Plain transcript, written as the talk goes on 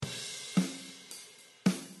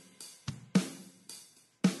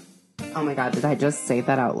Oh my God, did I just say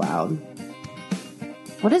that out loud?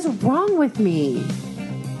 What is wrong with me?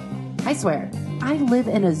 I swear, I live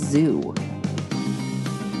in a zoo.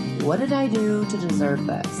 What did I do to deserve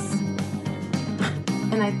this?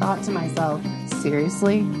 And I thought to myself,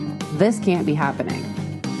 seriously? This can't be happening.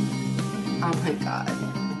 Oh my God,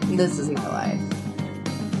 this is my life.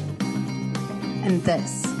 And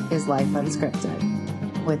this is Life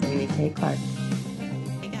Unscripted with Amy K. Clark.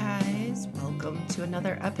 Hey guys, welcome to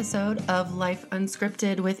another episode of Life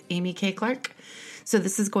Unscripted with Amy K. Clark. So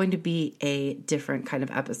this is going to be a different kind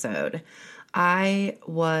of episode. I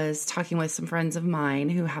was talking with some friends of mine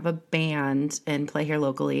who have a band and play here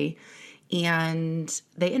locally, and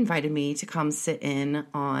they invited me to come sit in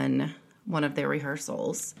on one of their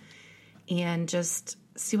rehearsals and just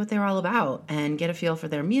see what they're all about and get a feel for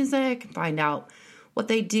their music, find out what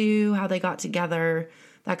they do, how they got together,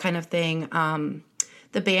 that kind of thing.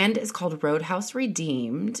 The band is called Roadhouse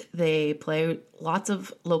Redeemed. They play lots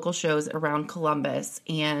of local shows around Columbus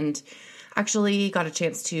and actually got a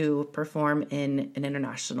chance to perform in an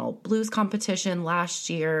international blues competition last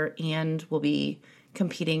year and will be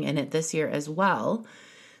competing in it this year as well.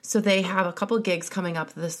 So they have a couple gigs coming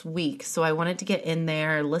up this week. So I wanted to get in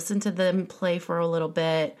there, listen to them play for a little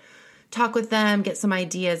bit, talk with them, get some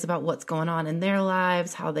ideas about what's going on in their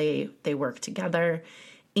lives, how they work together,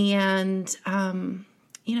 and,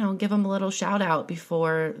 give them a little shout out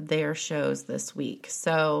before their shows this week.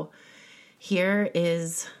 So here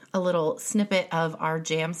is a little snippet of our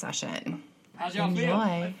jam session. How's y'all feel?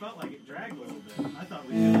 I felt like it dragged a little bit. I thought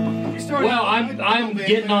we did. Well, I'm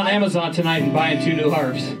getting on Amazon tonight and buying 2 new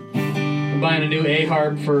harps. I'm buying a new A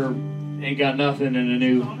harp for Ain't Got Nothing and a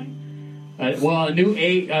new,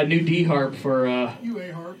 a new D harp for You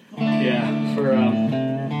A harp. yeah, for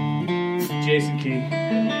Jason Key.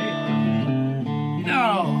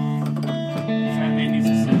 No. Fat man needs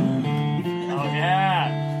to sit. Oh yeah.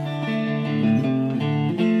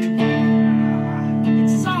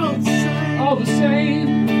 It's all the same.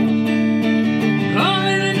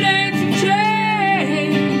 Only the days can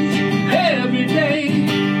change every day.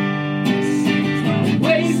 Seems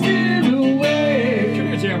wasted away. Come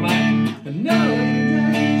here, Jeremiah. Another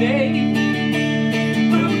day.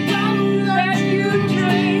 But the bottle that you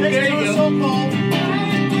drink. There you go. So cold.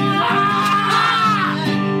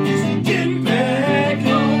 Get back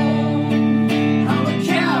home. I'm a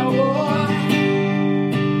cowboy.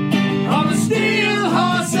 I'm a steel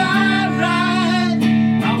horse I ride.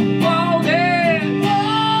 I'm wanted,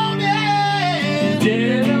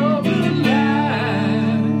 dead or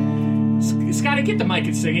alive. Scotty, get the mic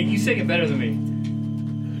and sing it. You sing it better than me.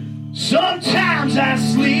 Sometimes I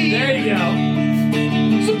sleep. There you go.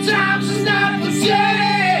 Sometimes it's not the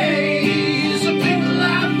same. Some people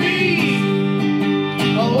like me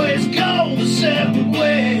always go the separate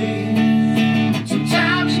way.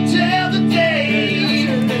 Sometimes you tell the day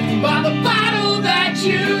by the bottle that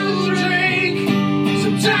you drink.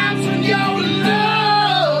 Sometimes when you're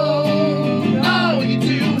alone, all you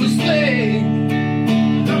do is think.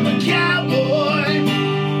 I'm a cowboy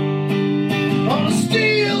on a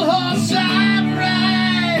steel horse I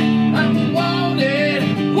ride. I'm wanted,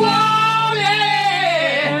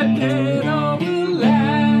 Dead or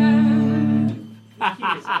alive.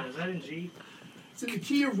 Is that in G? It's in the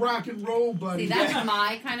key of rock and roll, buddy. See, that's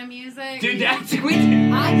my kind of music. Dude, that's I can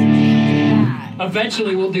jam to that.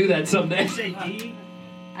 eventually we'll do that someday. Say D?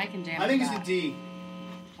 I can jam I think to it's a that. D.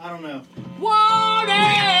 I don't know.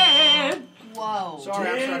 Wanted. Whoa. Sorry,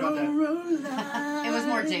 I'm sorry about that. It was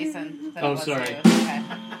more Jason than Oh, it was sorry. you.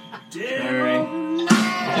 Okay. Sorry.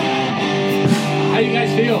 How you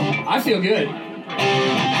guys feel? I feel good.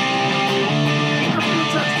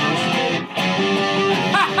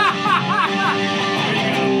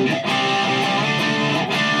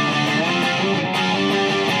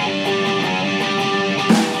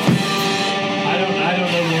 I don't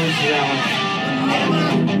know the words to that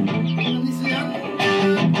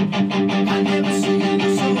I never seen you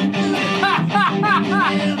so good.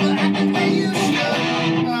 Never act the way you should.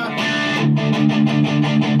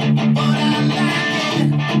 But I like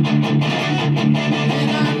it.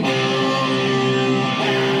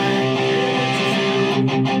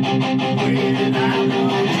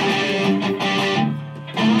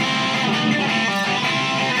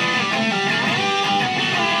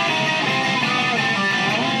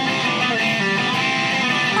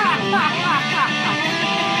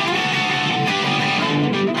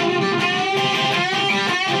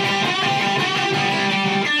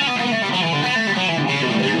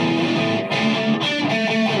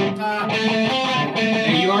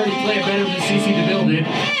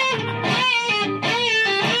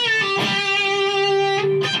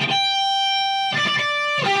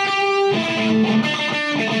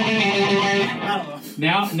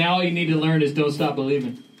 now all you need to learn is don't stop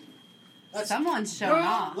believing. Someone's showing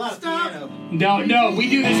off. Love piano. No, we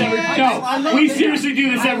do this every. No, we seriously do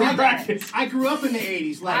this every practice. I grew up in the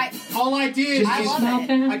 80s. Like, all I did I is... love it.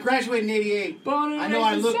 I graduated in 88. I know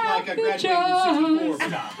I look like I graduated in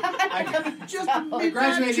 64. I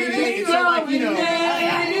graduated in 88. So, like, you know...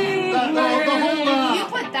 The whole... You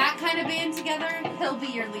put that kind of band together, he'll be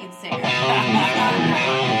your lead singer.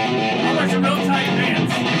 How about some real tight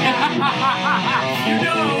pants? You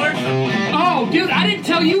know, where's Oh, dude, I didn't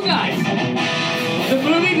tell you guys. The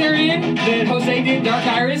movie they're in, that Jose did, Dark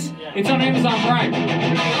Iris, it's on Amazon Prime.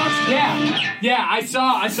 Yeah, I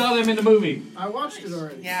saw them in the movie. I watched it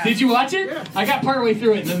already. Yeah. Did you watch it? Yeah. I got partway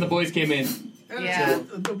through it, and then the boys came in. And Yeah.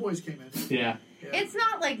 the boys came in. Yeah. It's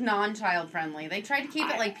not like non-child friendly. They tried to keep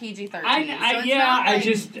it like PG-13. so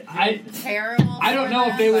it's terrible. I don't know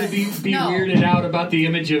if they would be No. weirded out about the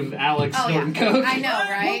image of Alex Oh Norton yeah, Coke. I know,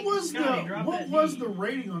 right? What was the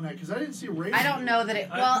rating on that? Because I didn't see a rating. I don't know that it.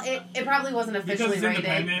 Well, it probably wasn't officially it's rated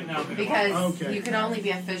independent now. because Okay. you can only be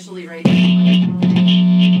officially rated.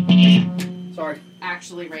 Sorry.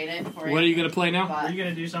 Actually rated for it. What are you going to play now? Are But you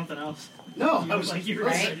gonna do something else? No, I was like, you were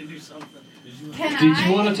Right? ready to do something. can Did I?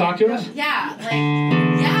 you want to talk to us? Yeah,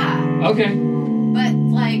 yeah, Okay. but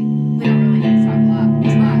like we don't really get to talk a lot.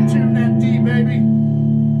 But Tune that D, baby.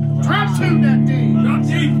 Drop tune that D. Drop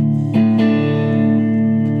deep.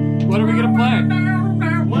 What are we going to play?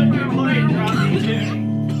 What do you play? Drop deep tune.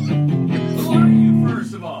 Who are you,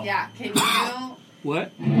 first of all? yeah, can you?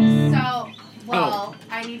 What? So, well,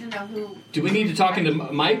 I need to know who. Do we need to talk into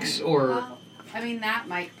mics or? Well, I mean that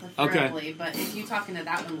mic preferably, but if you talking to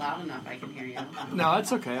that one loud enough, I can hear you. No,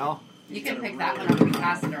 that's okay. You can pick that one up and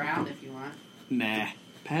pass it around if you want. Nah.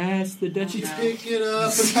 Pass the Dutchie. No. pick it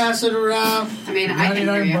up and pass it around. I mean, I can hear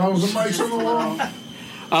 99 you. bottles of mics Just on the a wall.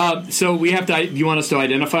 little- So we have to. You want us to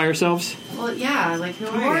identify ourselves? Well, yeah, like who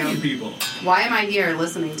Who are are you you? people? Why am I here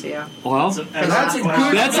listening to you? Well, That's a good that's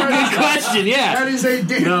a good question. Yeah. That is a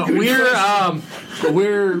damn No, good question.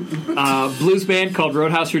 we're blues band called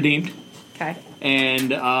Roadhouse Redeemed, Okay.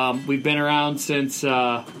 and we've been around since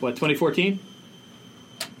 2014.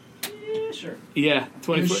 Yeah, sure. Yeah,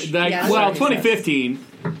 20. Like, Yeah, well, sorry. 2015.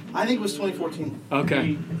 I think it was 2014.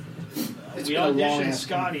 Okay. It's We been a long auditioned ass-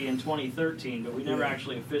 Scotty in 2013, but we never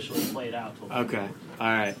actually officially played out till Okay. All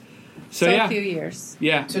right. So a yeah, few years.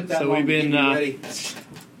 yeah. Took that So long we've to been get you ready.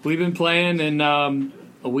 we've been playing, and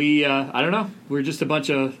we I don't know. We're just a bunch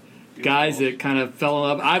of guys that kind of fell in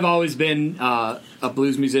love. I've always been a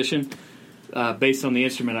blues musician. Based on the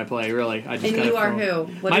instrument I play, really. I just And kind you of are who?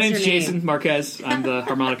 What My is name's your name? Jason Marquez. I'm the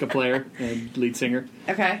harmonica player and lead singer.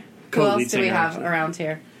 Okay. Who Co-lead else do we singer, have actually. around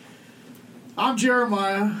here? I'm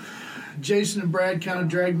Jeremiah. Jason and Brad kind of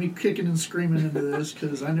dragged me kicking and screaming into this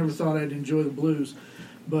because I never thought I'd enjoy the blues.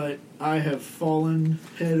 But I have fallen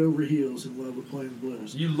head over heels in love with playing the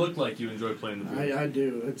blues. You look like you enjoy playing the blues. I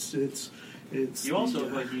do. It's. You also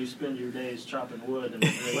look like you spend your days chopping wood and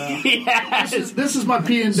Yes. This is my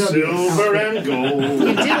PNW. Silver outfit. and gold. You do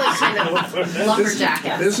look kind of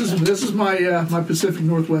lumberjack. This is my my Pacific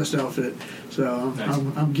Northwest outfit. So Nice.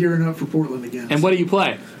 I'm gearing up for Portland again. And what do you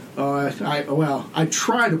play? I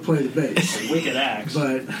try to play the bass, wicked axe.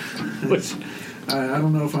 but What's- I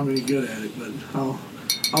don't know if I'm any good at it. But It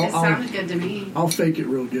I'll sounded good to me. I'll fake it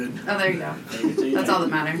real good. Oh, there you go. That's all that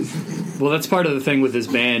matters. Well, that's part of the thing with this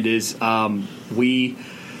band is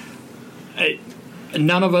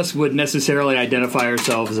none of us would necessarily identify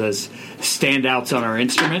ourselves as standouts on our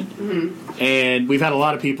instrument. Mm-hmm. And we've had a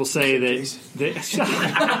lot of people say that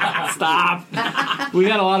stop. We've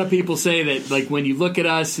had a lot of people say that, like, when you look at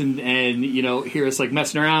us and you know, hear us like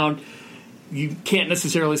messing around, you can't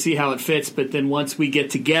necessarily see how it fits, but then once we get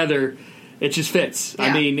together, it just fits. Yeah.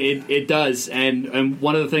 I mean, it does. And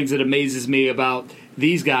one of the things that amazes me about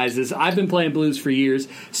these guys is I've been playing blues for years.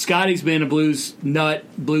 Scotty's been a blues nut,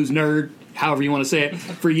 blues nerd, however you want to say it,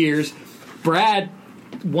 for years. Brad,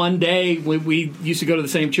 one day when we used to go to the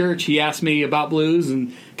same church, he asked me about blues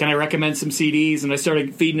and can I recommend some CDs, and I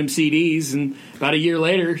started feeding him CDs, and about a year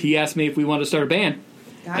later he asked me if we wanted to start a band.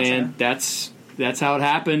 Gotcha. And that's how it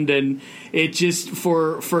happened. And it just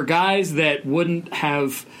for guys that wouldn't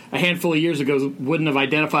have a handful of years ago wouldn't have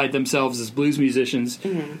identified themselves as blues musicians,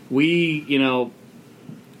 we, you know,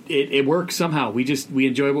 it works somehow. We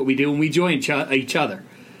enjoy what we do, and we enjoy each other.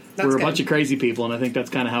 That's We're a good. bunch of crazy people, and I think that's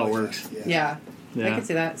kind of how it works. Yeah. I Yeah. can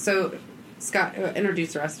see that. So, Scott,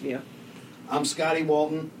 introduce the rest of you. I'm Scotty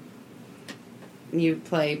Walton. You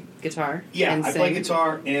play guitar. Yeah, and I sing. play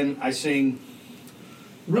guitar and I sing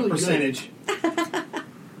Really a good. percentage.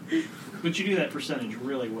 But you do that percentage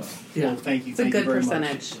really well. Yeah, Well, thank you. It's a Thank good you very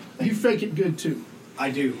percentage. Much. you fake it good too. I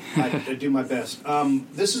do. I do my best.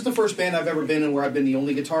 This is the first band I've ever been in where I've been the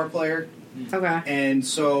only guitar player. Okay. And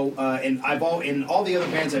so, in all the other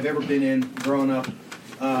bands I've ever been in growing up,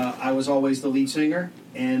 I was always the lead singer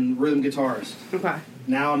and rhythm guitarist. Okay.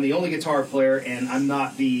 Now I'm the only guitar player, and I'm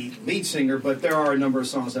not the lead singer, but there are a number of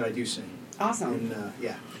songs that I do sing. Awesome. And,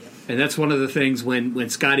 yeah. And that's one of the things when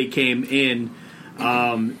Scotty came in,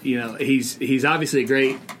 he's obviously a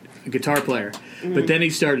great guitar player, but then he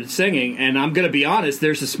started singing, and I'm going to be honest,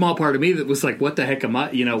 there's a small part of me that was like, what the heck am I,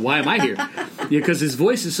 why am I here? Because his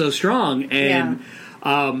voice is so strong, and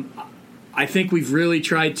I think we've really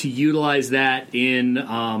tried to utilize that in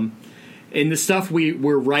the stuff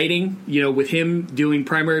we're writing, with him doing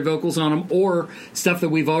primary vocals on them, or stuff that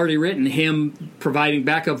we've already written, him providing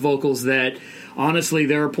backup vocals that, honestly,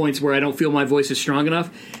 there are points where I don't feel my voice is strong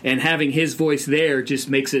enough, and having his voice there just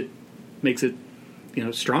makes it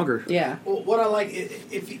stronger. Yeah. Well, what I like,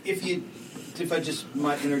 if I just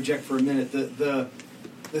might interject for a minute, the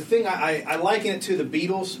thing I liken it to the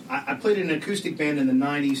Beatles. I played in an acoustic band in the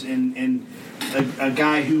 '90s, and a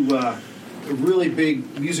guy who a really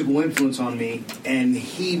big musical influence on me, and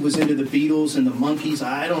he was into the Beatles and the Monkees.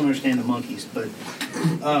 I don't understand the Monkees, but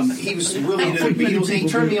he was really into the Beatles. And he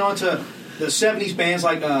turned me on to the '70s bands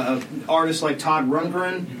like artists like Todd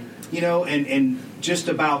Rundgren, and just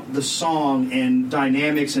about the song and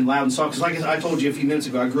dynamics and loud and soft. Because like I told you a few minutes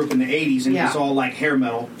ago, I grew up in the '80s, and it was all like hair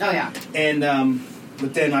metal. Oh yeah. And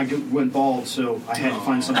but then I went bald, so I had to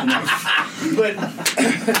find something else.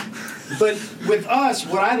 But with us,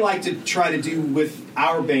 what I like to try to do with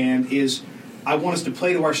our band is I want us to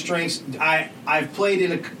play to our strengths. I've played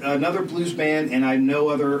in another blues band, and I know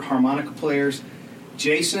other harmonica players.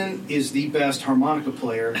 Jason is the best harmonica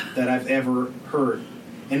player that I've ever heard.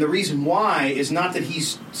 And the reason why is not that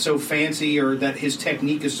he's so fancy or that his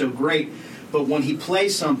technique is so great, but when he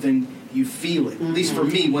plays something, you feel it. At least for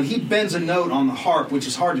me, when he bends a note on the harp, which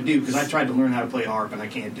is hard to do because I tried to learn how to play harp and I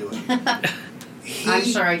can't do it. I'm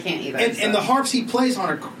sure I can't either. And the harps he plays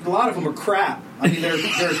on, a lot of them are crap. I mean, they're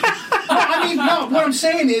no, what I'm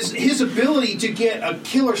saying is his ability to get a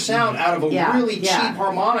killer sound out of a really cheap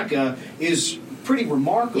harmonica is pretty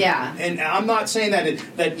remarkable. Yeah. And I'm not saying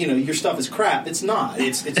that your stuff is crap. It's not.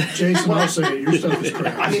 It's Jason, I'll say it. Your stuff is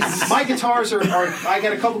crap. I mean, my guitars are I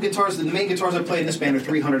got a couple guitars. The main guitars I play in this band are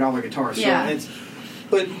 $300 guitars. Yeah. So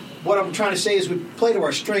but what I'm trying to say is we play to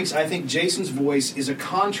our strengths. I think Jason's voice is a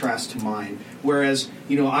contrast to mine, whereas,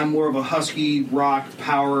 I'm more of a husky, rock,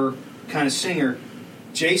 power kind of singer.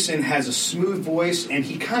 Jason has a smooth voice, and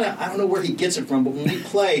he kind of, I don't know where he gets it from, but when we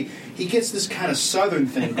play, he gets this kind of southern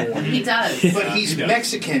thing going. He does. But he's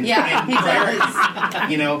Mexican. Yeah, he does.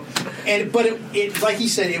 But it like he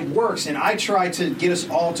said, it works, and I try to get us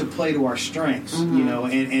all to play to our strengths,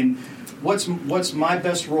 and what's my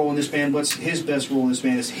best role in this band, what's his best role in this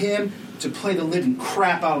band is him to play the living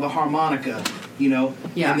crap out of the harmonica,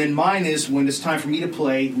 and then mine is when it's time for me to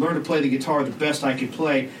learn to play the guitar the best I could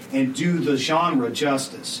play and do the genre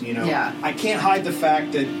justice, I can't hide the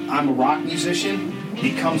fact that I'm a rock musician.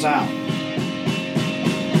 It comes out.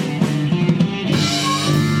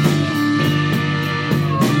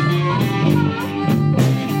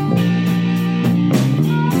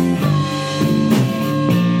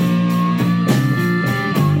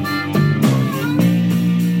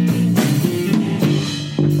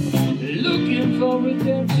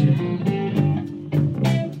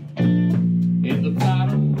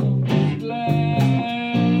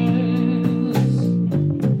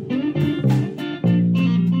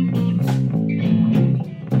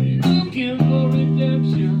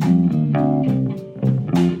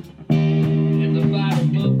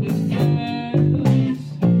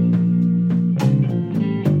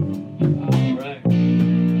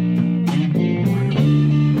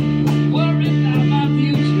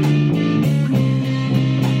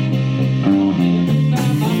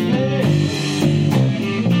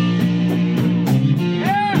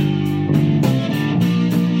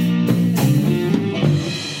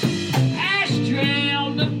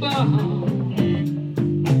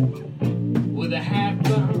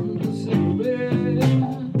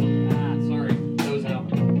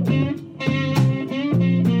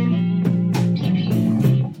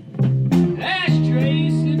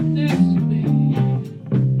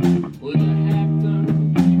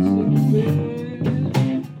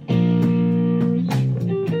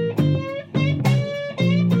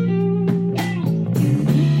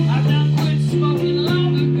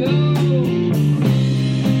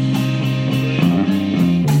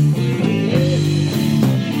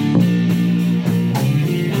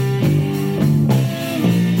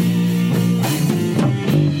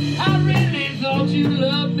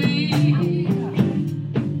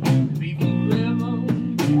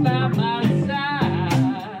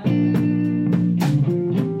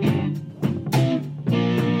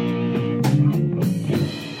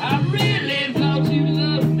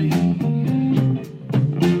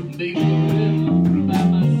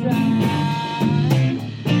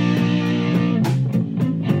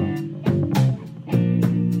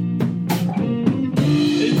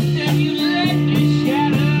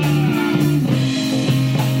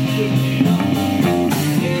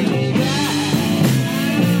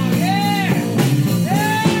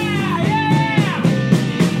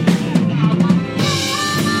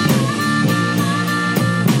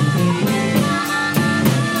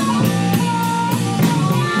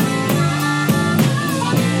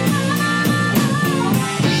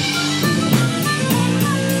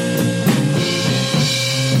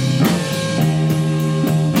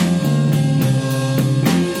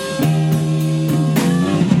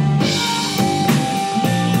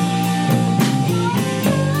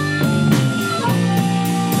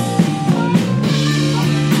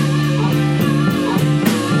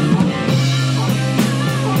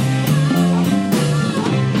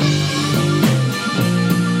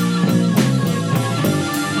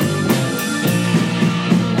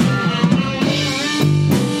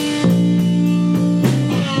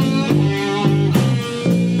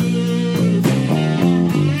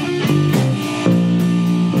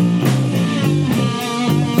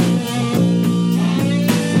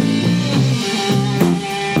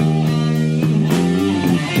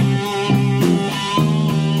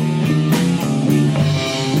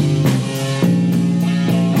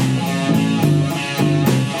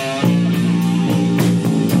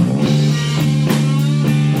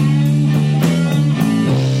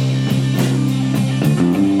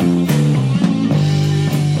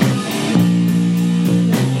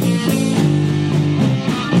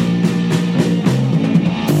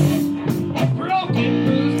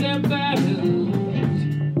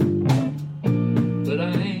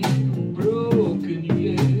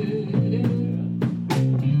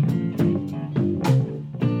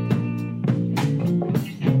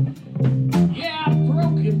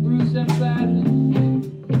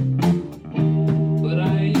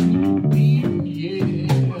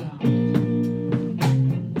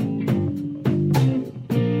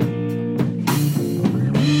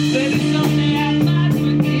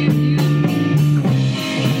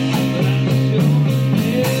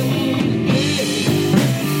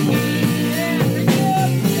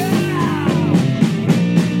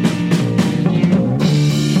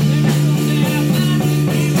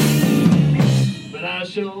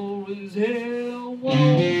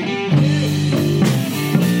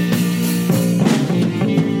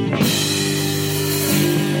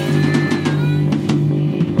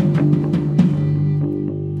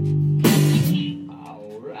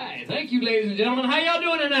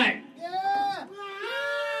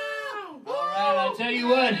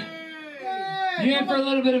 You're in for a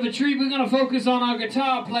little bit of a treat. We're going to focus on our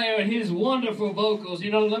guitar player and his wonderful vocals.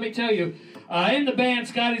 You know, let me tell you, in the band,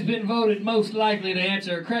 Scotty's been voted most likely to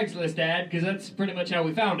answer a Craigslist ad, because that's pretty much how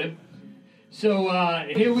we found him. So,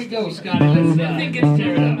 here we go, Scotty. Let's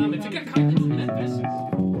tear it up. It's a good conference in Memphis.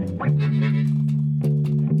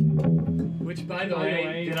 Which, by the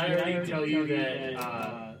way, did I already tell you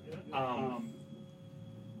that,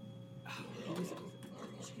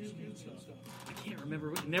 I can't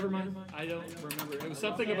remember. Never mind. I don't remember. It was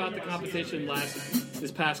something about the competition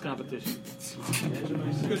this past competition.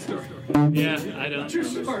 Good story. Yeah, I don't. True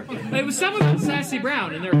story. It was some about Sassy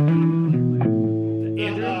Brown, and they're The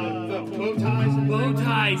bow ties. bow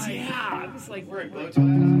ties. Yeah, I was like, Wearing bow ties.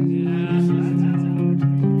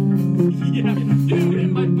 yeah,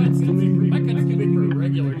 dude, my butt's too big. My cut's too big for a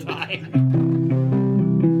regular tie.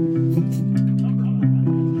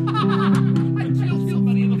 I killed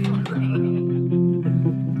somebody in the front row.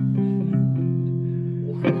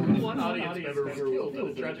 One audience member was killed in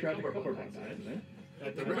a tragic car accident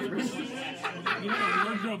at the river.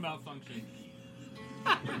 Wardrobe malfunction.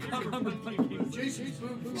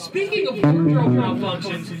 Speaking of wardrobe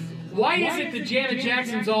malfunctions, why is it that Janet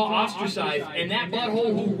Jackson's all ostracized and that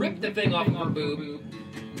butthole who ripped the thing off of her boob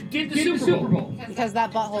did the Super Bowl? Because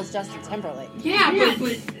that butthole's Justin Timberlake. Yeah,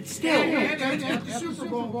 but still. And at the Super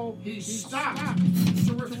Bowl, he stopped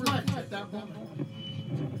to reflect at that moment.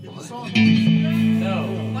 The song,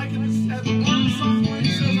 No. like in the, at the part of the song where he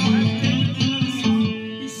says, "I'll have to take the song,"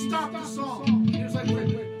 he stopped the song. He was like,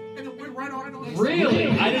 wait, and it went right on. Really?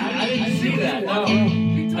 I didn't see that. No.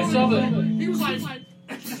 He was like,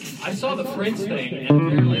 I saw the Prince thing, and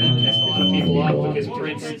apparently that pissed a lot of people off because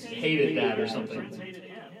Prince hated that or something.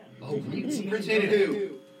 Oh, really? Prince hated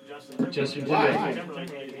who? Justin Why?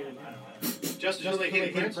 Timberlake. Justin Timberlake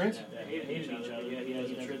hated Prince?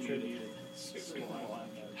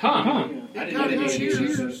 Huh. I didn't know that he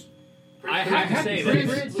hated cheers. I have to say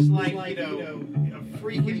Prince that. was like, a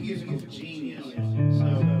freaking musical genius. So,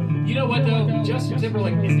 You know what though? Justin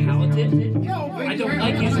Timberlake is talented. I don't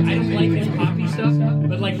like his poppy stuff,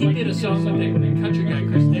 but like he did a song with the country guy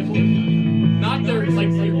Chris Stapleton. Not their like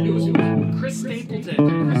it was Chris Stapleton.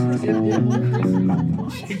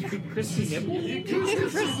 Christy Nipple.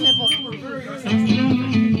 Chris Nipple.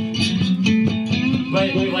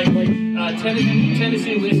 But like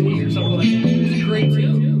Tennessee Whiskey or something like that. It's a great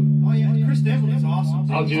tune. oh yeah, Chris Stapleton is awesome.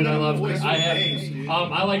 Oh dude, I love Voice Chris. with I have. bass.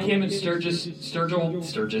 I like him and Sturgill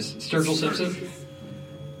Simpson.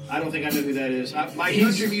 I don't think I know who that is. My He's-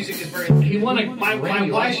 country music is very. He won a My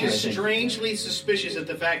Grammy wife last year, I is think. strangely suspicious at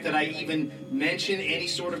the fact that I even mention any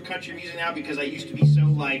sort of country music now because I used to be so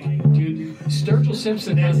like Dude, Sturgill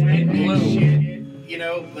Simpson does In redneck Bloom. shit. You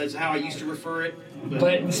know, that's how I used to refer it.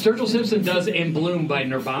 But Sturgill Simpson does In Bloom by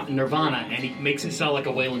Nirvana, and he makes it sound like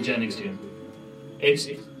a Waylon Jennings tune. It's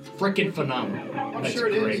freaking phenomenal. I'm That's sure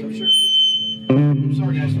it is. great. I'm sure. I'm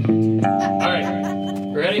sorry, guys. All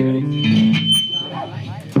right, ready?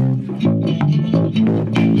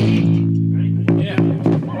 Yeah,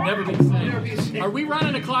 never been the same. Are we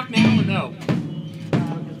running a clock now or no?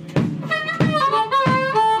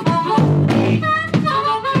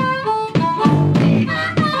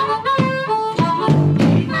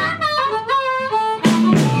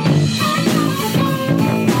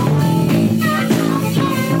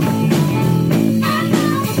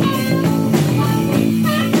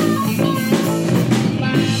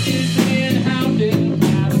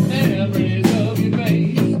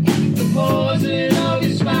 The poison of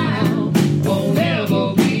your smile won't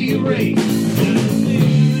ever be erased.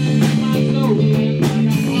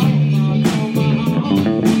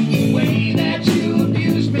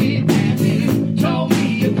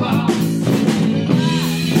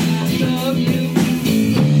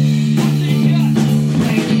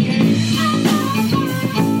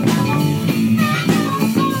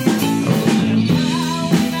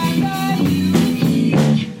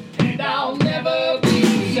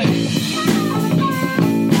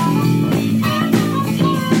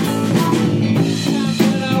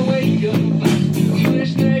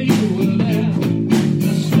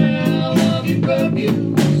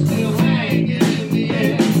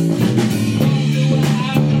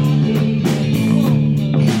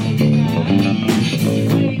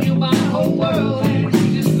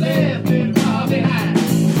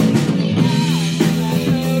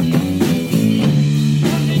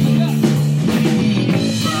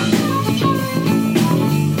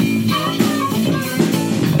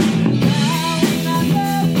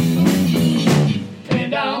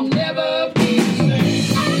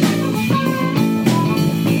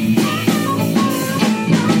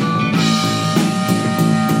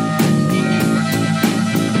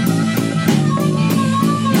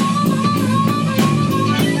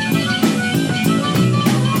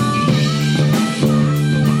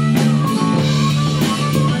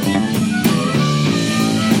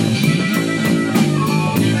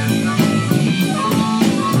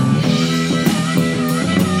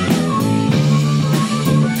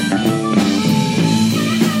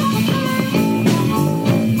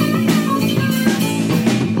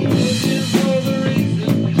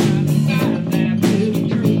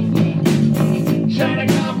 trying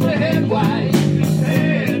to comprehend why you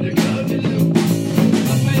had to cut me loose.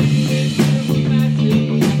 I made it to my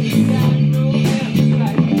team, got no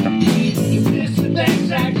appetite. It's the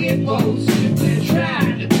things I get for simply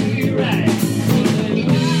trying to do you right.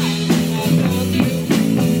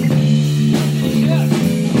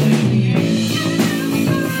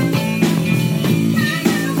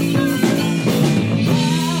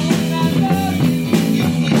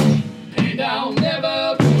 And I'll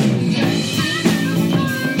never be the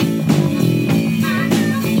same.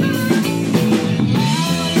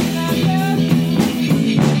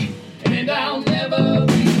 And I'll never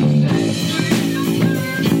be the same.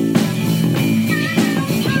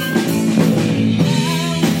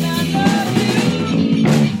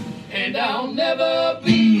 And I'll never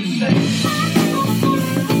be the same.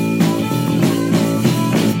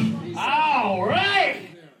 All right.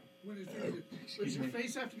 Does your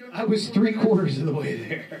face have to go? I was 3/4 of the way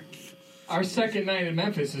there. Our second night in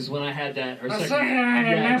Memphis is when I had that. second night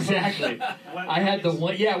in yeah, Memphis. exactly. I had the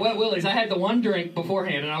one. Yeah, Wet Willie's. I had the one drink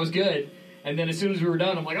beforehand, and I was good. And then as soon as we were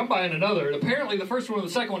done, I'm like, I'm buying another. And apparently, the first one and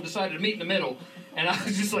the second one decided to meet in the middle, and I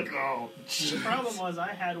was just like, oh. The problem was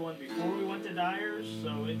I had one before we went to Dyer's,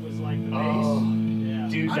 so it was like the base. Oh, Yeah.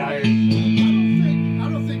 dude, I Dyer. I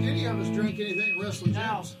don't think any of us drank anything at Wrestling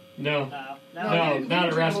Gyms. No, No, not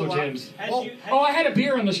at Wrestle Gyms. Had Oh, I had a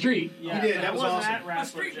beer on the street. Yeah, You did, that it was wasn't awesome. at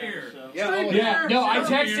Wrestling street Gyms, beer. so. Yeah, no, I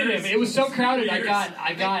texted him. It was so crowded. I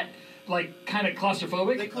Beers. got like kind of They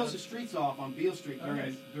claustrophobic. closed the streets off on Beale Street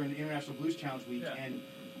during the International Blues Challenge week, Yeah. and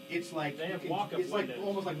it's like They have you can- walk-up it's like windows.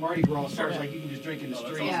 almost like Mardi Gras. So it's Yeah. like you can just drink in the Oh,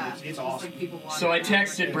 that's streets. Yeah, It's awesome. like people So I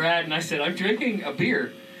texted Brad and I said, I'm drinking a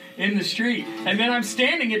beer in the street. And then I'm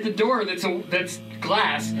standing at the door that's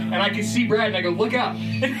glass, and I can see Brad, and I go, look out.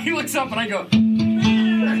 And he looks up, and I go, it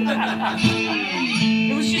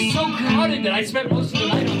was just so crowded that I spent most of the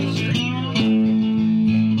night on the street.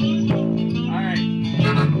 All right.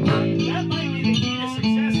 That might be the key to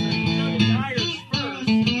success. That you go to Dyer's first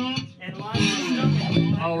and line your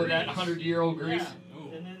stomach. Oh, that 100-year-old grease. Yeah.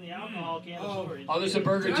 And then the alcohol can storage. Oh, there's a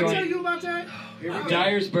burger Did I tell joint. you about that?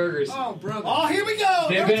 Dyer's Burgers. Oh, brother. Oh, here we go.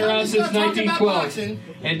 They've Every been time around we since start talking about 1912. boxing-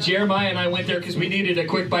 And Jeremiah and I went there because we needed a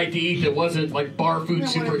quick bite to eat that wasn't like bar food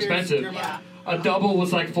super expensive. Yeah. A double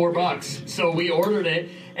was like $4. So we ordered it,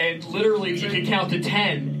 and literally you could count to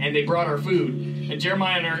 10, and they brought our food. And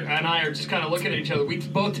Jeremiah and I are just kind of looking at each other. We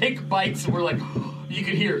both take bites, and we're like, you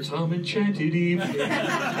could hear some enchanted evening.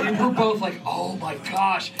 And we're both like, oh my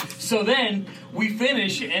gosh. So then we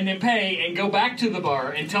finish and then pay and go back to the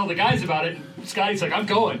bar and tell the guys about it. Scotty's like, I'm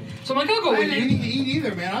going. So I'm like, I'll go I with didn't you. eat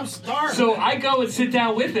either, man. I'm starving. So I go and sit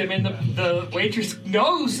down with him, and the waitress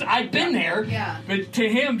knows I've been there. Yeah. But to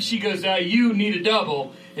him, she goes, you need a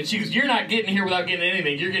double. And she goes, you're not getting here without getting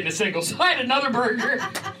anything. You're getting a single. So I had another burger.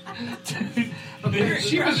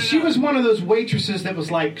 She was one of those waitresses that was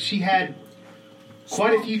like, she had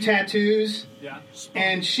quite a few tattoos, Yeah.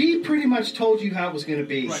 and she pretty much told you how it was going to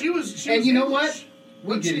be. She was And you know what? English.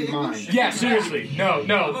 We What's she didn't mind. English? Yeah, seriously.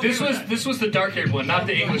 No. This was the dark-haired one, not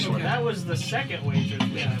the English one. That was the second waitress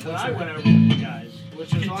we had when I went over with you guys.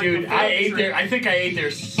 Which is like Dude, the I fourth ate trip. there. I think I ate there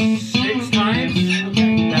 6 times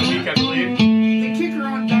that week, I believe. The kicker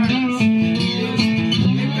on Dyer's is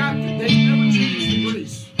they've never changed the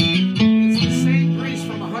grease. It's the same grease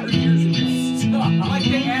from 100 years ago. Like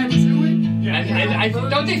they add to it. And I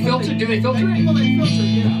don't they filter? Do they filter it? Well, they filter,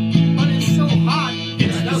 yeah. But it's so hot.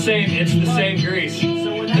 It's the same. It's the same grease. So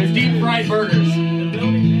when They're deep fried burgers. The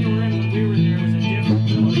building they were in when we were there was a different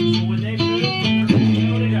building. So when they moved from the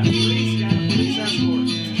building to Greece down to Princess Court.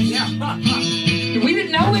 Yeah. We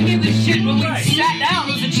didn't know any of this shit when we sat down.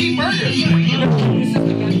 It was a cheap burger. This is the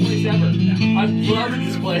best place ever. I love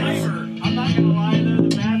this place. I'm not gonna lie though,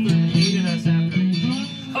 the bathroom hated us after.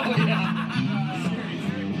 Oh, yeah.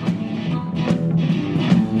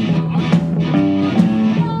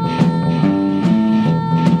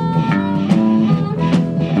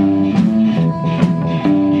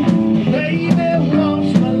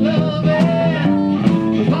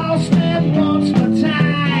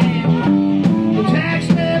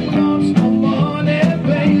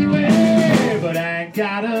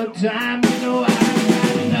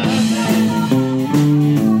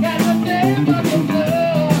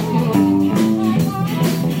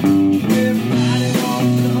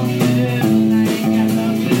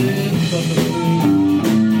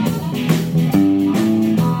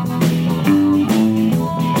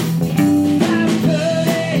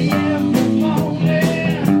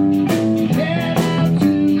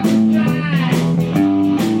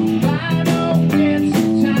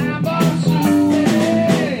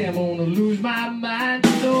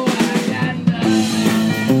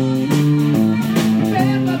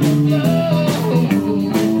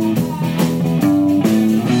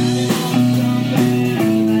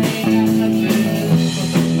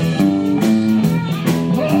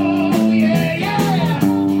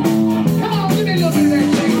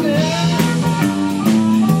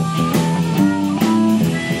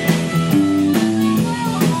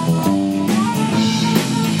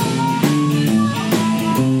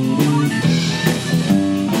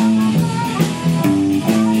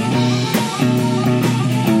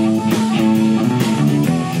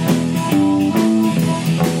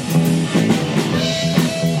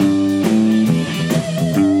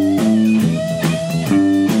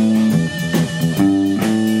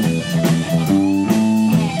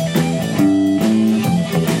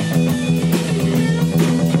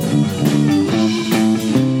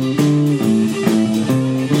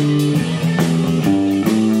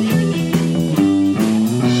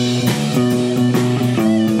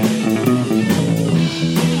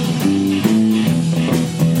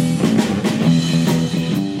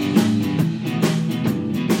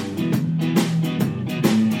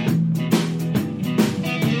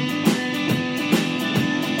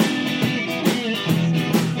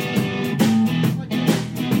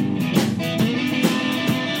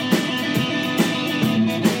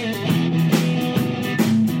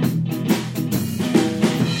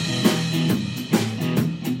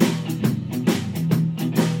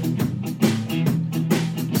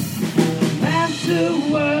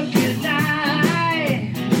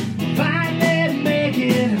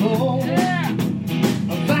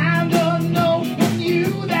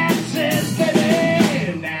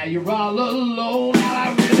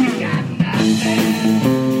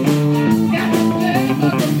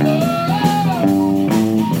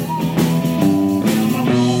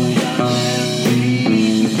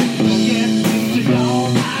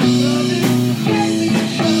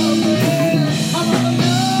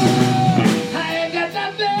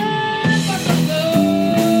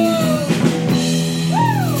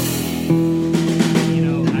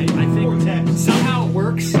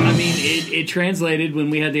 translated when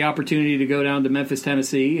we had the opportunity to go down to Memphis,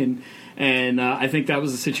 Tennessee, and I think that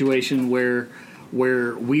was a situation where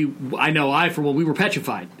we were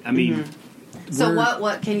petrified. I mean. So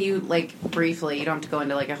what can you, like, briefly, you don't have to go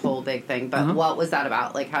into, like, a whole big thing, but what was that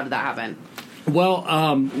about? Like, how did that happen? Well,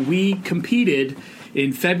 we competed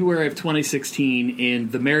in February of 2016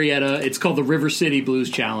 in the Marietta, it's called the River City Blues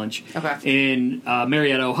Challenge in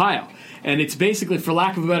Marietta, Ohio. And it's basically, for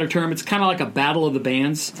lack of a better term, it's kind of like a battle of the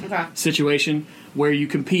bands situation where you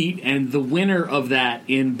compete, and the winner of that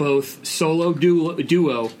in both solo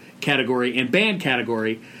duo category and band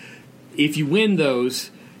category, if you win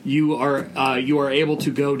those, you are able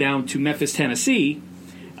to go down to Memphis, Tennessee,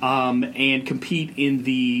 and compete in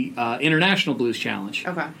the International Blues Challenge.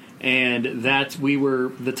 Okay. And we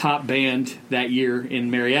were the top band that year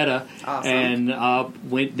in Marietta, and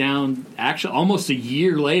went down actually almost a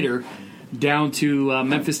year later down to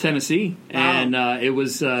Memphis, Tennessee, and it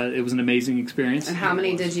was an amazing experience. And how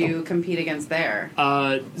many did you compete against there?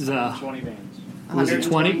 20 bands. Was it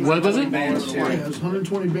 20? What was it? Bands, Yeah, it was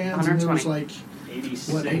 120 bands, and there was like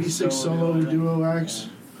 86 solo duo acts.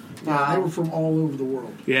 Yeah, they were from all over the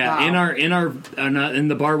world. Yeah, in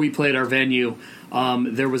the bar we played, our venue,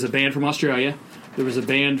 there was a band from Australia, there was a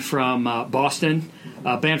band from Boston,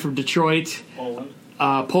 a band from Detroit,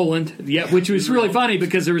 Poland, which was really funny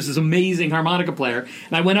because there was this amazing harmonica player,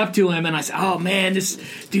 and I went up to him and I said, "Oh man, this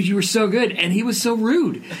dude, you were so good," and he was so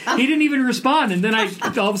rude. He didn't even respond, and then I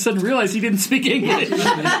all of a sudden realized he didn't speak English. So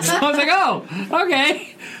I was like, "Oh,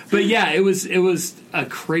 okay." But yeah, it was a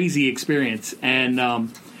crazy experience, and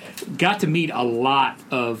got to meet a lot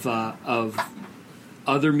of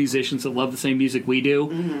other musicians that love the same music we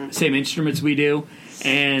do, same instruments we do,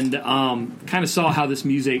 and kind of saw how this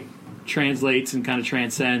music translates and kind of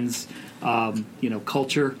transcends,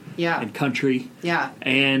 culture and country. Yeah.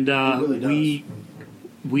 And really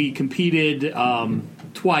we competed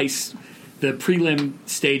twice. The prelim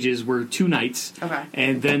stages were 2 nights. Okay.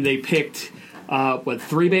 And then they picked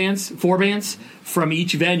 4 bands from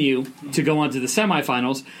each venue to go on to the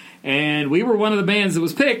semifinals. And we were one of the bands that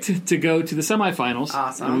was picked to go to the semifinals.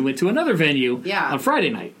 Awesome. And we went to another venue on Friday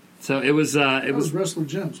night. So it was Wrestler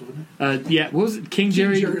Gems, wasn't it? yeah, what was it? King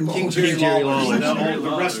Jerry Lawler.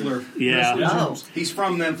 The wrestler. Yeah. He's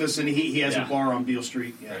from Memphis, and he has a bar on Beale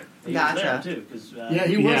Street. Yeah. He Gotcha. was there too, 'cause,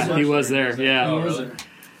 He was there. Yeah. Oh, really?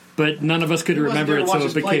 But none of us could remember it, so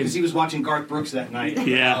it became. Because he was watching Garth Brooks that night.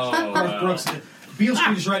 Yeah. Oh, Garth wow. Brooks. Beale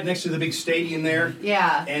Street is right next to the big stadium there.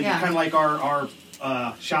 Yeah. And yeah. kind of like our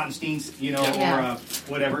Schottenstein's, or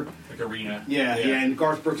whatever. Like arena. Yeah, and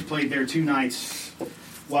Garth Brooks played there 2 nights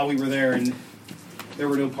while we were there, and there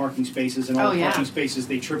were no parking spaces, and all the parking spaces,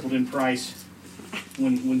 they tripled in price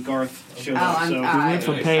when Garth showed up. So we went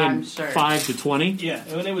from paying I'm sure. 5 to 20. Yeah,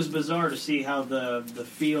 and it was bizarre to see how the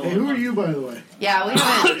feel. Hey, who are you, by the way? Yeah, we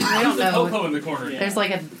don't know. Popo in the corner. There's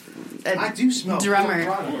like a I do smell drummer.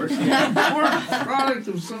 Or a product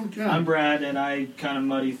of some kind. I'm Brad, and I kind of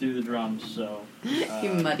muddy through the drums, so.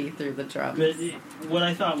 You muddy through the drums. But what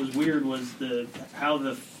I thought was weird was how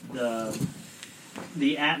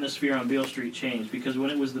the atmosphere on Beale Street changed, because when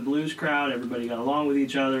it was the blues crowd, everybody got along with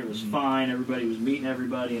each other. It was fine. Everybody was meeting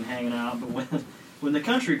everybody and hanging out. But when the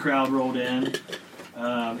country crowd rolled in, it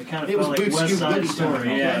kind of felt like West Side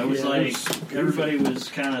Story. Yeah, it was like everybody was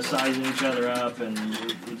kind of sizing each other up, and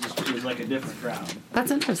it was like a different crowd. That's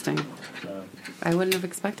interesting. So. I wouldn't have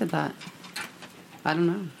expected that. I don't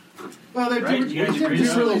know. Well, they're Right? You guys agree?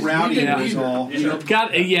 just really rowdy. Yeah. That's all. It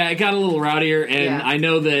got a little rowdier, and I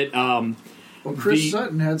know that Well, Chris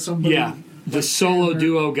Sutton had somebody. the solo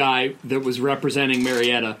duo guy that was representing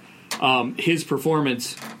Marietta, his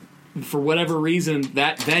performance, for whatever reason,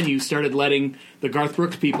 that venue started letting the Garth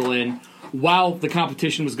Brooks people in while the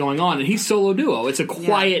competition was going on, and he's solo duo. It's a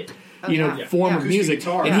quiet, form of music,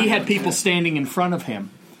 guitar. and he had people standing in front of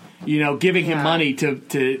him, giving him money to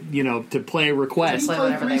play a request. Play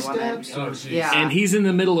whatever they wanted. Oh, jeez. Yeah. And he's in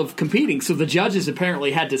the middle of competing, so the judges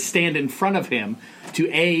apparently had to stand in front of him to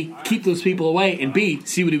A, keep those people away, and B,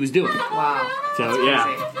 see what he was doing. Wow. So, That's yeah.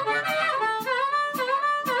 crazy.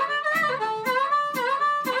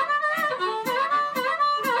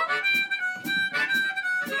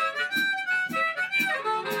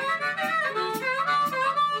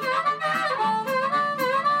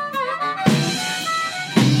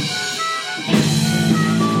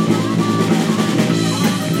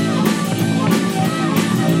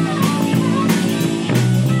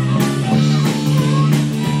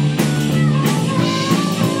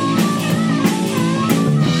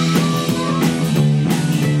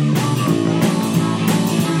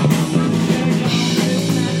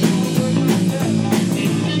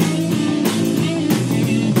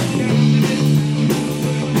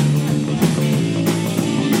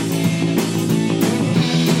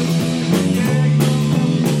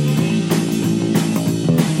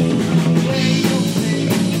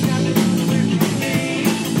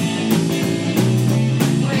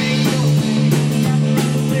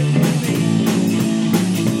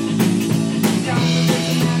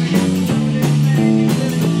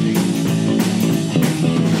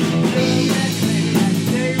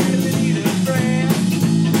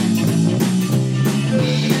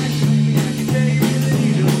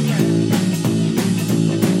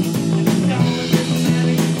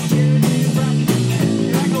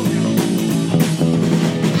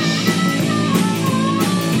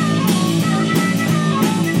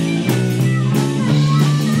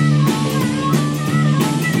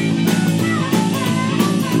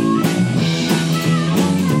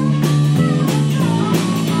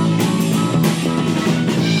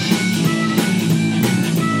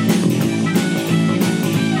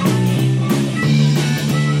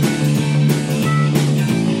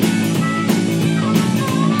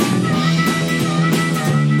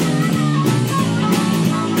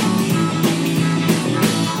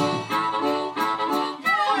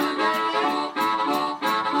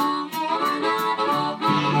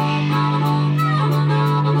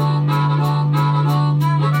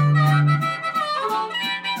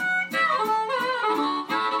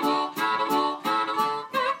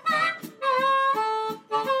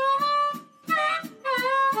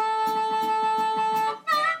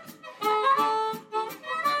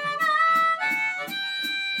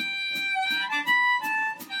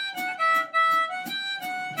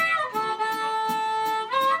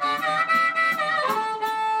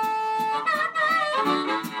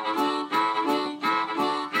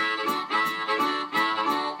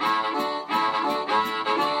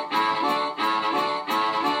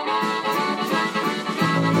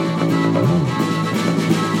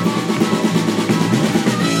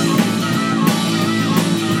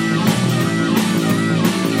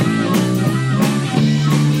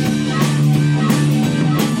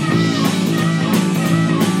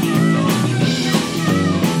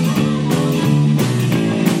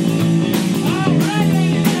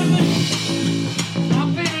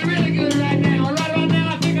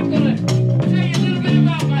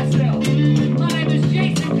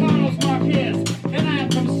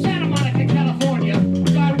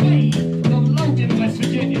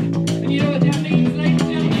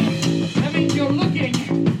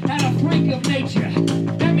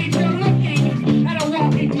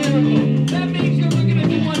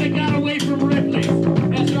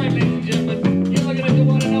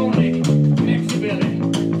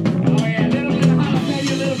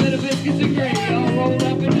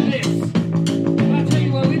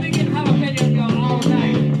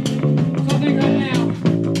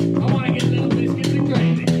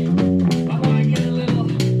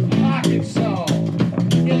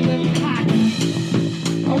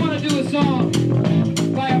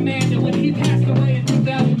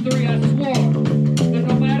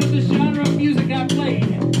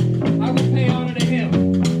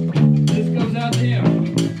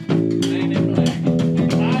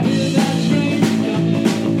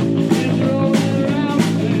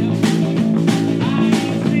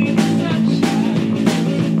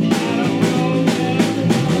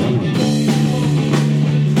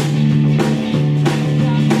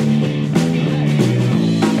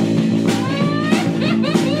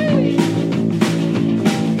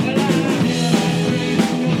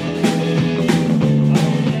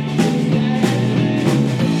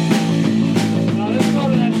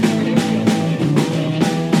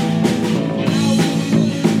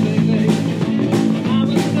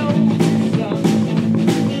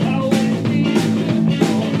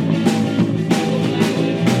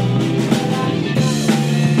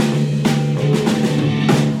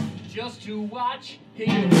 watch. He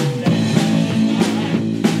understands.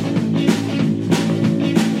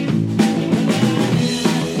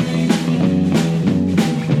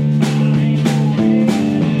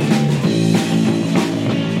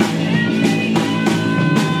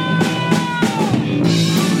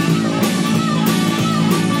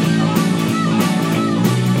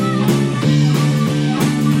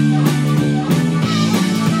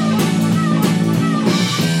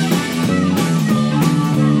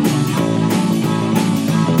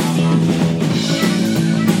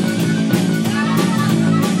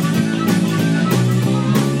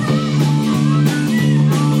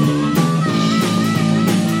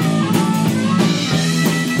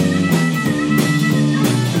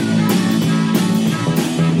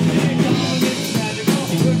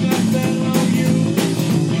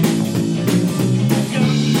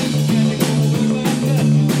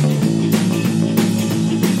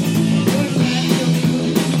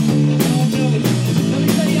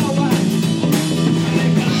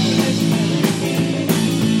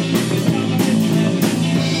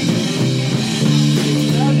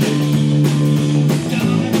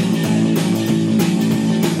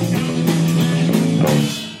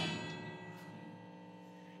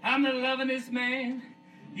 I'm the lovingest man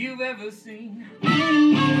you've ever seen.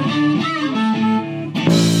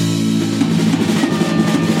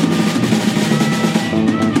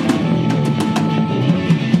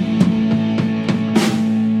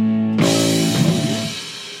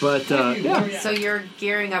 But yeah, So you're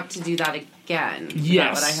gearing up to do that again. Is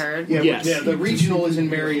Yes. that what I heard? Yeah, Yes. yeah, the regional is in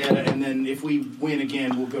Marietta, and then if we win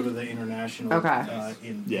again, we'll go to the international. Okay.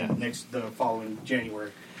 In Yeah. the following January.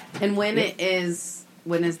 And when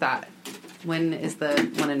that? When is the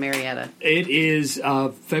one in Marietta? it is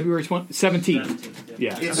February 17th. 17th,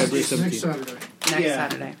 Yeah, It's- February Next 17th. Saturday. Next Yeah.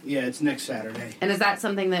 Saturday. Yeah, it's next Saturday. And is that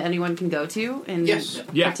something that anyone can go to and Yes.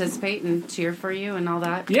 Yeah. participate and cheer for you and all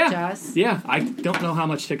that Yeah, jazz? yeah. I don't know how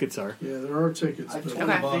much tickets are, Yeah, there are tickets. But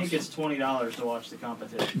Okay. I think it's $20 to watch the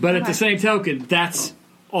competition. but at Okay. the same token, that's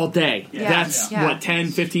all day. Yeah. That's Yeah. what 10,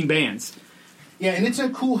 15 bands. Yeah, and it's a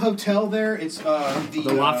cool hotel there. It's the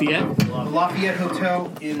Lafayette? the Lafayette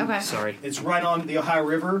Hotel in. Okay. Sorry. It's right on the Ohio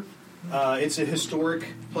River. It's a historic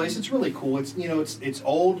place. It's really cool. It's it's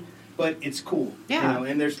old, but it's cool. Yeah.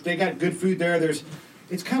 And they got good food there.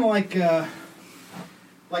 It's kind of like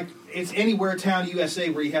it's anywhere town USA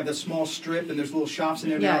where you have this small strip and there's little shops in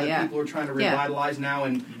there Yeah, now that yeah. people are trying to Yeah. revitalize now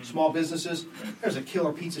and small businesses. There's a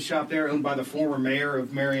killer pizza shop there owned by the former mayor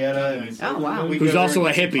of Marietta. And Oh, wow. we go Who's there also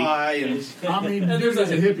and a get some hippie. pie and- I mean, And there's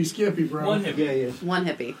there's a a- hippie skippy, bro. One hip. yeah, yeah. One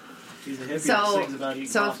hippie. He's a hippie that So, sings about eating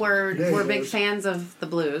so if coffee. we're Yeah, he big is. fans of the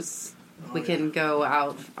blues, we Oh, can go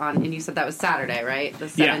out on. And you said that was Saturday, right? The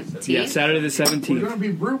Yeah, 17th. yeah. Saturday the We're 17th. going to be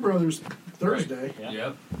Brew Brothers Thursday. Yeah.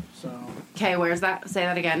 Yep. So Okay, where's that? Say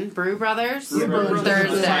that again. Brew Brothers. Brew Brothers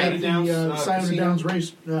Thursday. Scioto Downs, the Scioto casino. Downs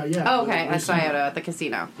race. Yeah. Oh, okay. At Race- Scioto at the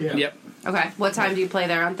casino. Yeah. Yep. Okay. What time do you play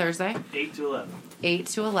there on Thursday? 8 to 11. 8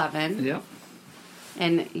 to 11. Yep.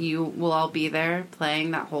 And you will all be there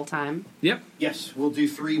playing that whole time. Yep. Yes, we'll do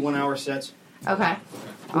 3 1-hour sets. Okay.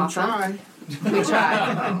 Awesome. Try. We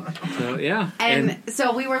try. So yeah. And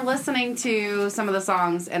so we were listening to some of the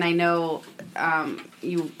songs, and I know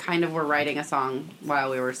you kind of were writing a song while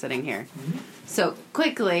we were sitting here. So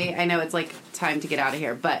quickly, I know it's like time to get out of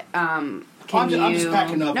here, but can I'm you? just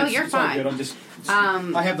packing up. No, It's- you're it's all fine. good. I'm just.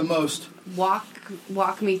 Um, I have the most.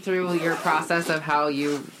 Walk me through your process of how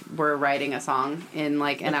you were writing a song in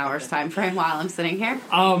like an hour's time frame while I'm sitting here.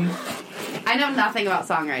 I know nothing about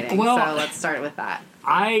songwriting, Well- so let's start with that.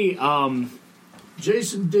 I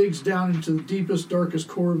Jason digs down into the deepest, darkest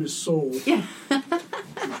core of his soul. Yeah.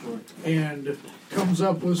 And comes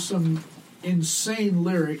up with some insane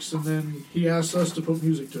lyrics, and then he asks us to put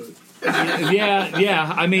music to it.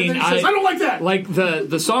 yeah. I mean, And then he says, I don't like that! like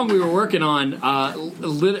the song we were working on.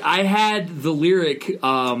 I had the lyric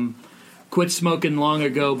 "Quit smoking long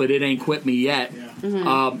ago, but it ain't quit me yet"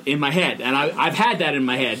 in my head, and I've had that in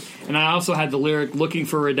my head, and I also had the lyric "Looking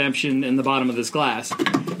for redemption in the bottom of this glass,"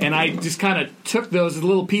 and I just kind of took those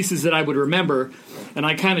little pieces that I would remember, and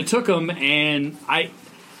I kind of took them, and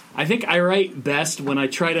I think I write best when I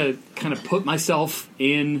try to kind of put myself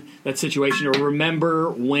in that situation or remember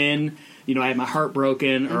when, I had my heart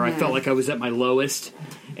broken or I felt like I was at my lowest.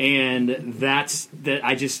 And that's that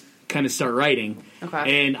I just kind of start writing.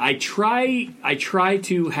 Okay. And I try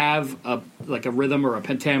to have a rhythm or a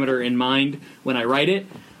pentameter in mind when I write it,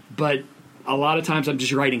 but a lot of times I'm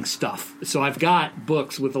just writing stuff. So I've got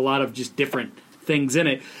books with a lot of just different things in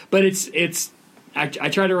it. But I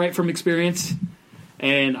try to write from experience.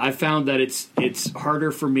 And I found that it's harder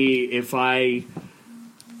for me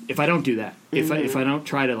if if I don't do that, if I don't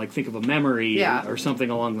try to like think of a memory or something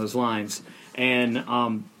along those lines, and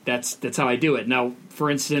that's how I do it. Now, for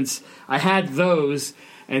instance, I had those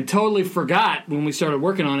and totally forgot when we started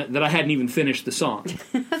working on it that I hadn't even finished the song.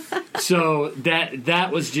 So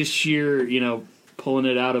that was just sheer, pulling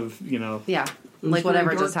it out of, Yeah. Like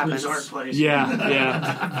whatever just happened. Dark place.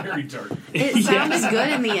 Yeah. Very dark. It sounded good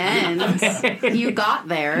in the end. You got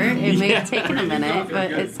there. It may have taken a minute,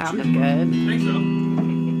 but it sounded good. I think so.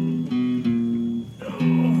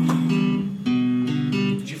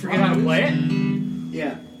 Did you forget how to play it?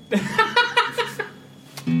 Yeah.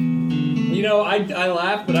 I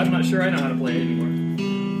laugh, but I'm not sure I know how to play it anymore.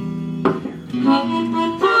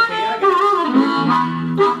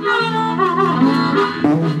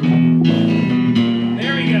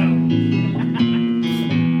 There we go.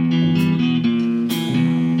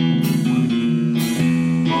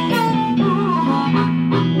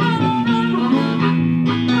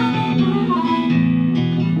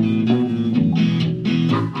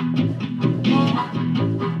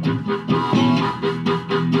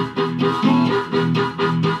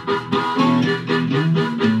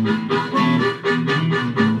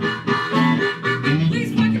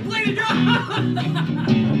 Please fucking play the drum.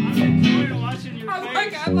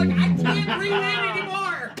 I'm like, I can't breathe in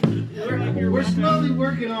anymore. We're slowly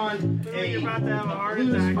working on You're about to have a heart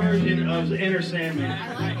blues attack. version of Enter Sandman.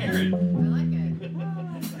 I like it.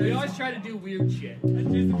 We always try to do weird shit. That's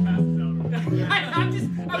Jason passes out.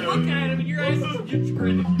 I'm looking at him and your ass is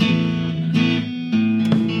grinning.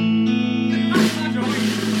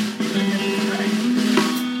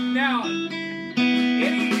 Now,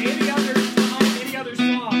 any other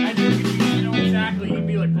song, I think if you know exactly, you'd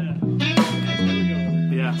be like,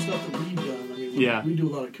 yeah. Stuff that we've done. I mean, Yeah. we do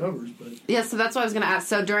a lot of covers, but Yeah, so that's what I was going to ask.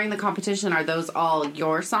 So during the competition, are those all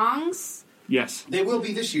your songs? Yes. They will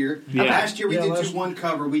be this year. Yeah. Last year we Yeah, did last- just one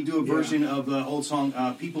cover. We do a version of the old song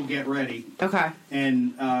 "People Get Ready," Okay.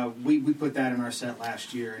 and we put that in our set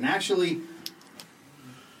last year. And actually,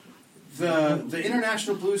 the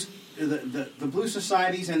international blues, the blues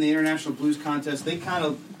societies and the international blues contest, they kind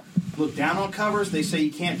of look down on covers. They say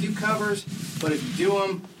you can't do covers, but if you do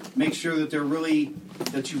them, make sure that you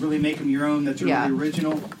really make them your own. That they're Yeah. really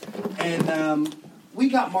original. And we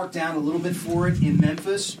got marked down a little bit for it in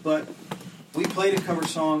Memphis, but we played a cover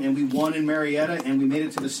song and we won in Marietta, and we made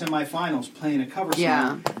it to the semifinals playing a cover song.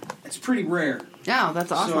 Yeah. It's pretty rare. Oh,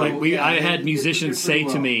 that's awesome. So- Like yeah, I it- had it musicians did say pretty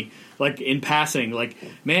to well. me, like in passing, like,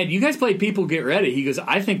 "Man, you guys played People Get Ready." He goes,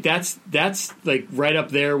 "I think that's like right up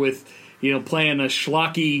there with playing a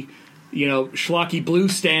schlocky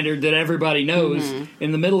blues standard that everybody knows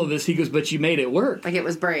in the middle of this." He goes, "But you made it work." Like it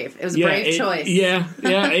was brave. It was a brave choice. Yeah.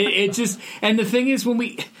 It just, and the thing is,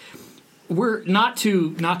 when we're not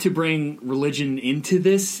to bring religion into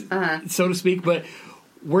this, so to speak, but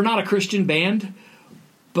we're not a Christian band,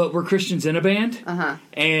 but we're Christians in a band,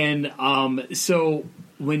 and so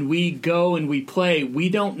when we go and we play, we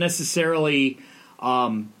don't necessarily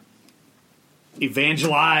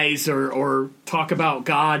evangelize or talk about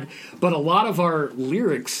God, but a lot of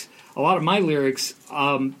my lyrics,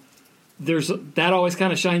 that always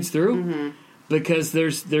kind of shines through because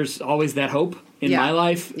there's always that hope in my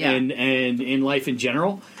life and in life in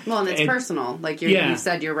general. Well, and it's personal. Like you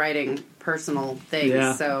said, you're writing personal things.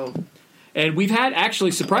 Yeah. So, and we've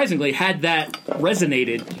actually surprisingly had that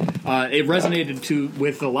resonated. It resonated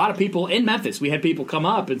with a lot of people in Memphis. We had people come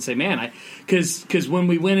up and say, "Man, because when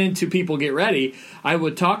we went into People Get Ready, I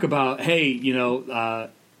would talk about, hey,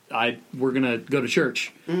 we're gonna go to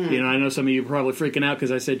church. I know some of you are probably freaking out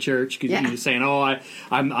because I said church because you're saying, "Oh,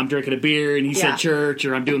 I'm drinking a beer," and he said church,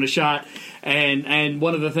 or I'm doing a shot. And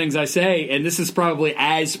one of the things I say, and this is probably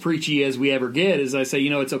as preachy as we ever get, is I say,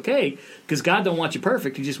 it's okay because God don't want you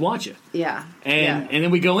perfect; He just wants you. yeah. And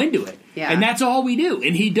then we go into it, and that's all we do.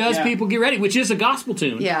 And He does People Get Ready, which is a gospel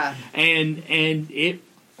tune. Yeah, and it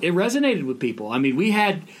resonated with people. I mean, we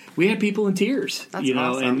had people in tears. That's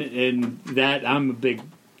awesome. and that I'm a big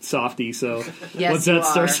softy, so Yes, once you that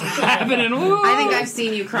starts are. happening, whoa, I think I've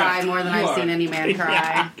seen you cry more than I've seen any man cry.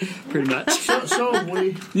 Yeah, pretty much. so have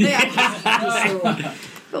we. Yeah.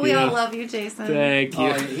 But we Yeah. all love you, Jason. Thank you.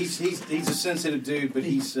 Oh, he's a sensitive dude, but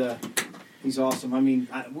he's awesome. I mean,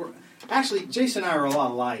 Jason and I are a lot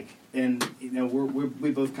alike, and we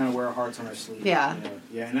both kind of wear our hearts on our sleeve. Yeah.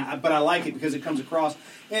 But I like it because it comes across,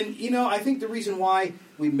 and I think the reason why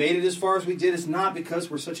we made it as far as we did is not because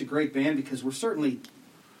we're such a great band, because we're certainly,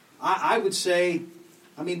 I would say,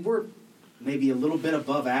 I mean, we're maybe a little bit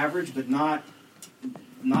above average, but not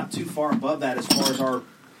too far above that as far as our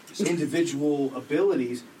individual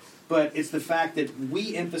abilities. But it's the fact that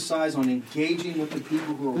we emphasize on engaging with the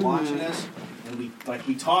people who are watching us and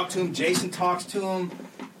we talk to him. Jason talks to him.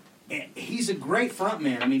 And he's a great front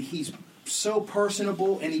man. I mean, he's so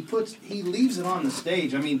personable, and he leaves it on the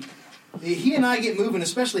stage. I mean, he and I get moving,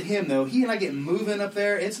 especially him though. He and I get moving up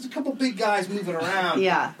there. It's a couple big guys moving around.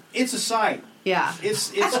 Yeah. It's a sight. Yeah.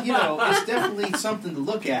 It's it's definitely something to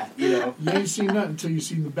look at. You ain't seen nothing until you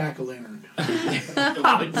seen the back of Lantern.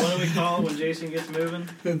 What do we call it when Jason gets moving?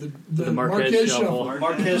 The Marquez Shuffle.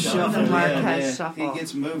 Marquez Shuffle. The Marquez yeah. Shuffle. He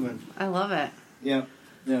gets moving. I love it. Yeah.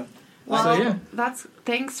 Well,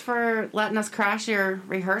 thanks for letting us crash your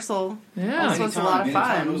rehearsal. Yeah. This was a lot of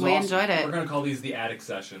Anytime. fun. It was We awesome. enjoyed it. We're going to call these the attic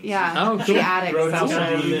sessions. Yeah. Oh, cool. The attic Roadhouse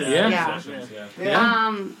session. sessions. Yeah. Sessions, yeah.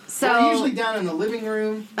 Yeah. So We're usually down in the living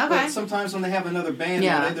room. Okay. But sometimes when they have another band,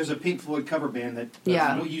 Yeah. there's a Pink Floyd cover band that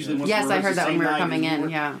Yeah. we usually wants yes, to I rehearse heard the that when same we were night coming as in. we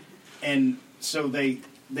were. Yeah. And so they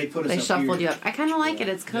put us They up shuffled here. you up. I kind of like it.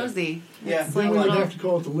 It's cozy. Yeah. It's Then like we would little, have to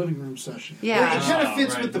call it the living room session. Well, yeah. it kind of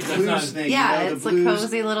fits right. with the That's blues not- thing. Yeah, you know, it's the a blues.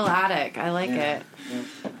 cozy little attic. I like Yeah.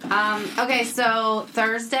 it. Okay, so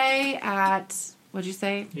Thursday at, what'd you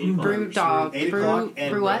say? Brew Dog. 8 Brew, o'clock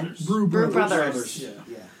at brew what? Brothers. Brew Brew Brothers. Brothers.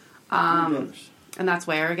 Yeah. Um, Brew Brothers. And that's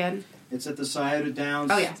where again? It's at the Scioto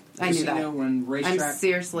Downs. Oh, yeah. I knew that. Casino and I'm racetrack.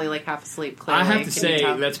 seriously like half asleep. Clearly. I have to Can you say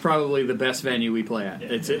tell? that's probably the best venue we play at.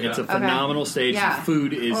 It's a phenomenal stage. Yeah. The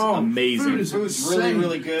food is Oh, amazing. food is Food's really, insane.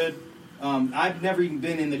 really good. I've never even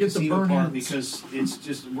been in the Get the casino burn part ends. because it's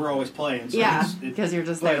just we're always playing. So Yeah, it's- because you're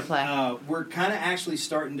just there to play. We're kind of actually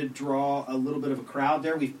starting to draw a little bit of a crowd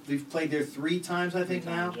there. We've played there 3 times, I think,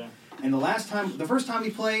 now. Yeah. And the first time we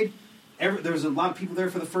played, there was a lot of people there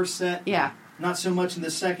for the first set. Yeah. Not so much in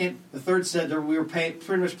the second. The third set, we were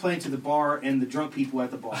pretty much playing to the bar and the drunk people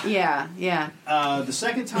at the bar. Yeah, yeah. The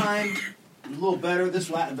second time, a little better.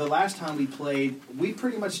 The last time we played,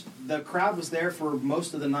 the crowd was there for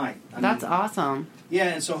most of the night. That's awesome. Yeah,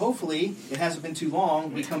 and so hopefully it hasn't been too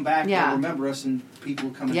long. We come back, Yeah. they'll remember us, and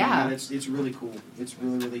people come and Yeah. hang out. It's really cool. It's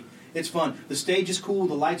really it's fun. The stage is cool.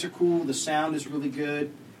 The lights are cool. The sound is really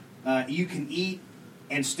good. You can eat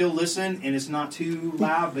and still listen, and it's not too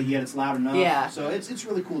loud, but yet it's loud enough. Yeah. So it's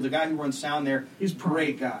really cool. The guy who runs sound there, He's a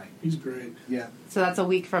great guy. He's great. Yeah. So that's a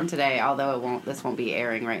week from today, although this won't be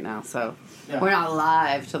airing right now. So Yeah. we're not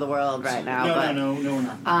live to the world right now. No, we're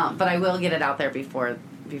not. But I will get it out there before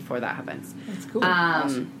that happens. That's cool.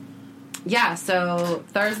 Awesome. Yeah, so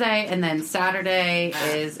Thursday and then Saturday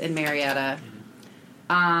is in Marietta.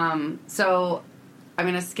 So I'm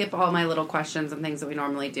going to skip all my little questions and things that we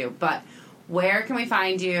normally do. But where can we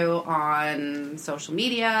find you on social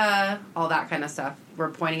media, all that kind of stuff? We're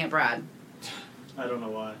pointing at Brad. I don't know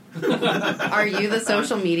why. Are you the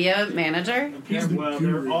social media manager? Well,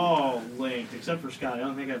 they're all linked except for Scotty. I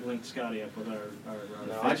don't think I've linked Scotty up with our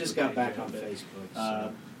No, Facebook I just got page back yet, on but, Facebook.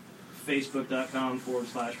 So.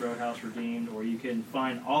 Facebook.com/Roadhouse Redeemed, or you can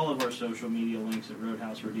find all of our social media links at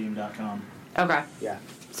roadhouseredeemed.com. Okay. Yeah.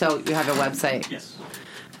 So you have a website. Yes.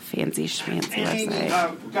 Fancy schmancy And Amy,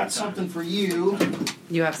 website. got something for you.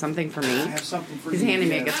 You have something for me? I have something for He's you. handing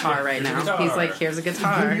me a yeah. guitar right now. Guitar. He's like, here's a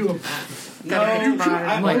guitar. Give you a No, Got a guitar.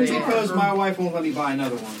 I'm Like, because my wife won't let me buy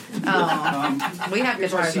another one. Oh, we have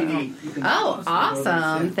Here's our guitars. at CD. home. You can- Oh,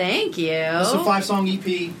 awesome. Thank you. It's a 5-song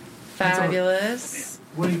EP. Fabulous.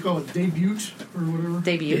 what do you call it? Debut or whatever.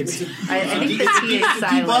 Debut. I think the T is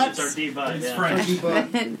Debut. silent. It's our D-Bud, yeah.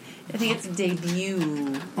 French. I think it's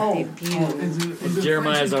debut. Oh, Debut. is it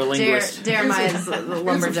Jeremiah's our linguist. Jeremiah's the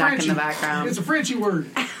lumberjack in the background. It's a Frenchy word.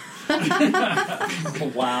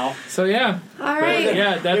 Wow. So yeah. All right.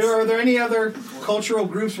 Yeah, that's Are there any other cultural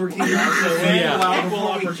groups we're keeping Yeah. Equal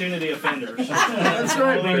opportunity offenders. That's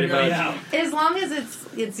right, pretty buddy. much. As long as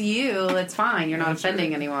it's you, it's fine. You're not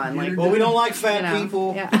offending anyone. Like, Well, we don't like you fat know.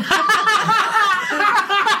 people. Yeah.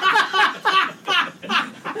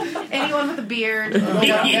 Anyone with a beard. We don't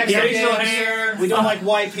like Facial Mexicans. hair. We don't like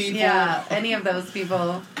white people. Yeah, any of those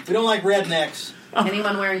people. We don't like rednecks.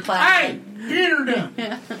 Anyone wearing plaid. Beard.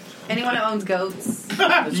 Anyone who owns goats. That's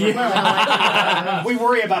I don't like any of those. We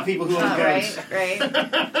worry about people who own goats. Right.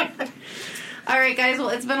 All right, guys. Well,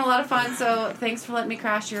 it's been a lot of fun. So thanks for letting me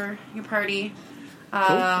crash your party.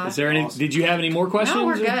 Cool. Is there any? awesome. Did you have any more questions? No,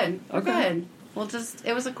 we're or- good. We're Okay. good. We'll just.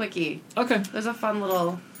 It was a quickie. Okay. It was a fun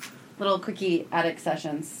little quickie attic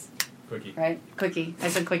sessions. Quickie. Right? Quickie. I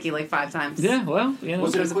said quickie like 5 times. Yeah. Well, you know.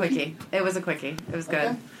 Was It it was a a quickie. It was a quickie. It was good.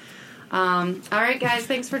 Okay. All right, guys.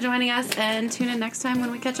 Thanks for joining us, and tune in next time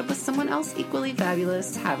when we catch up with someone else equally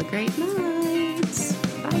fabulous. Have a great night.